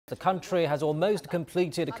The country has almost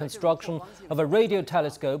completed construction of a radio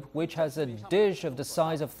telescope which has a dish of the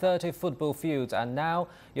size of 30 football fields. And now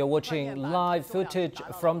you're watching live footage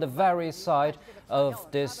from the very side of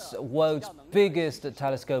this world's biggest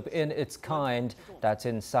telescope in its kind. That's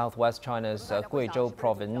in southwest China's Guizhou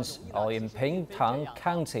province, or in Pingtang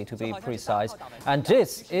County to be precise. And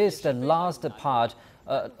this is the last part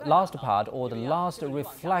or the last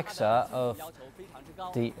reflector of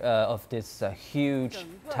this huge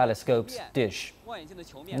telescope's dish.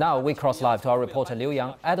 Now we cross live to our reporter Liu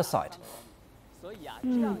Yang at the site.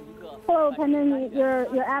 Hello, Pingtang.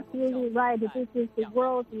 You're absolutely right. This is the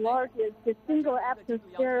world's largest single-aperture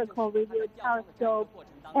spherical radio telescope.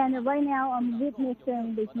 And right now I'm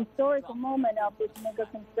witnessing the historical moment of this mega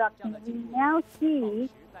construction. We now see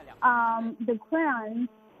the crane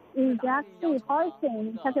is actually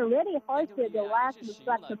hoisting, has already hoisted the last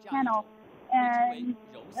reflector panel and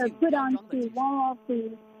put onto one of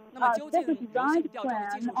the special designed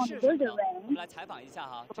crane on the builder range.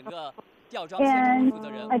 And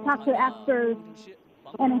I talked to experts,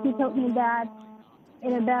 and he told me that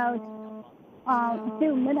in about a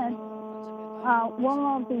few minutes, one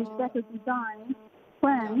of the special design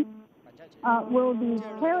cranes will be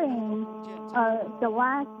carrying the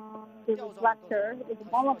reflector, it's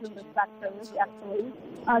one of the reflectors actually,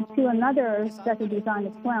 to another special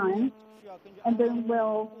design crane, and then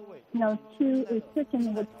will, will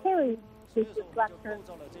carry this reflector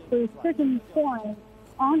to a certain point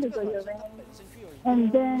on the builder range,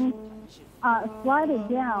 and then slide it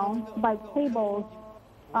down by cables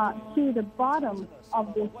to the bottom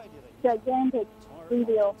of this gigantic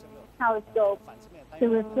radio telescope. The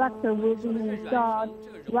reflector will be installed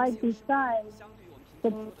right beside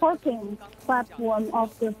the parking platform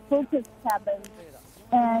of the focus cabin,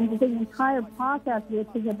 and the entire process will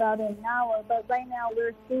take about an hour. But right now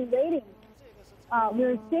we're still waiting.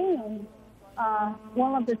 We're seeing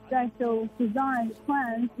one of the special design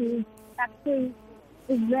cranes is actually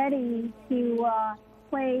ready to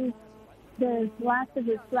place the last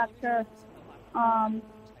reflector on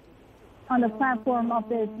the platform of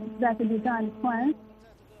the special design crane,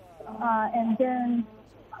 and then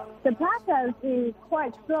the process is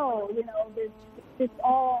quite slow. This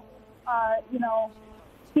all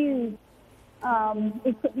huge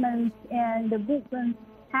equipment, and the movement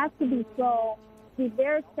has to be slow. Be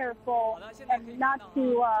very careful and not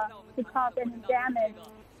to cause any damage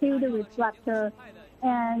to the reflector.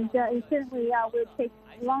 And it certainly will take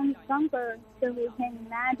longer than we can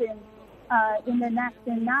imagine. In the next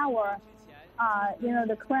hour,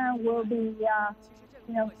 the crane will be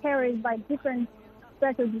carried by different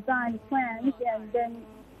special design cranes, and then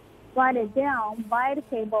slide it down by the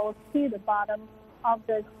cables to the bottom of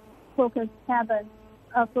the focus cabin.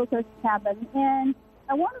 And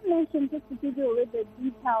I want to mention, just to give you a little bit of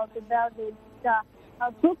details about this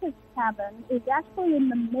focus cabin, is actually in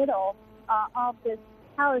the middle of this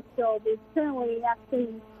telescope. It's currently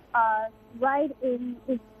actually right in,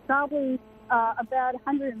 it's probably about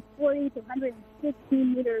 140 to 150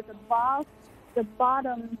 meters above the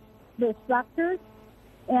bottom reflectors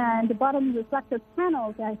and the bottom reflector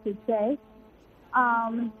panels, I should say.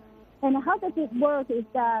 And how does it work is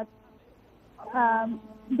that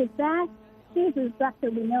the vast huge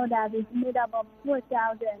reflector, we know that is made up of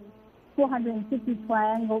 4,450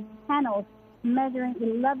 triangle panels measuring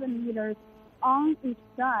 11 meters on each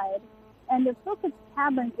side. And the focus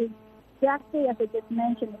cabin is exactly as I just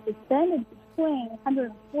mentioned, suspended between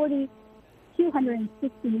 140 to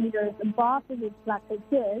 160 meters above the reflector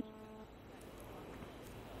dish.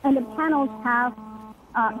 And the panels have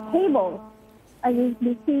cables.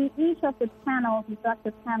 You see each of the panels,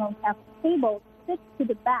 reflector panels, have cables fixed to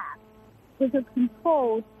the back, which are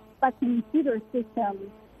controlled by computer systems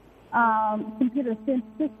of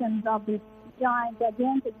this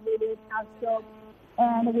gigantic radio telescope.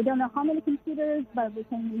 And we don't know how many computers, but we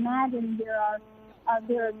can imagine there are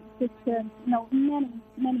just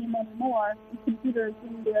many more computers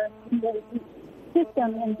in the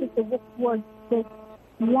system, and just to work towards this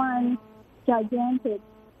one gigantic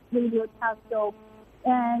radio telescope.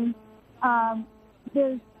 And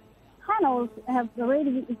the panels have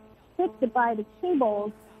already fixed by the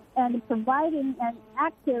cables and providing an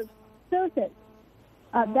active circuit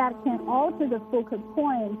that can alter the focal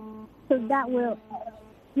point, so that will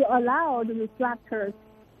allow the reflectors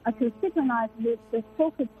to synchronize with the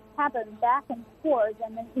focus cabin back and forth,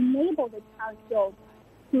 and then enable the telescope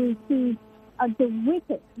to see the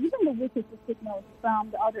weakest, even the weakest signals from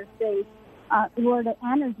the outer space, or the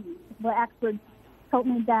energy. The experts told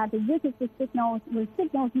me that the weakest signals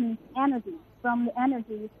means energy, from the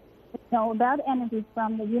energy, about energy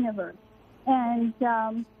from the universe. And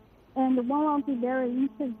And one of the very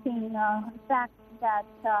interesting facts that,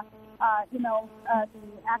 the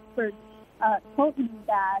experts told me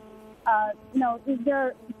that, there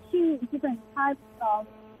are two different types of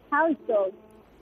telescopes.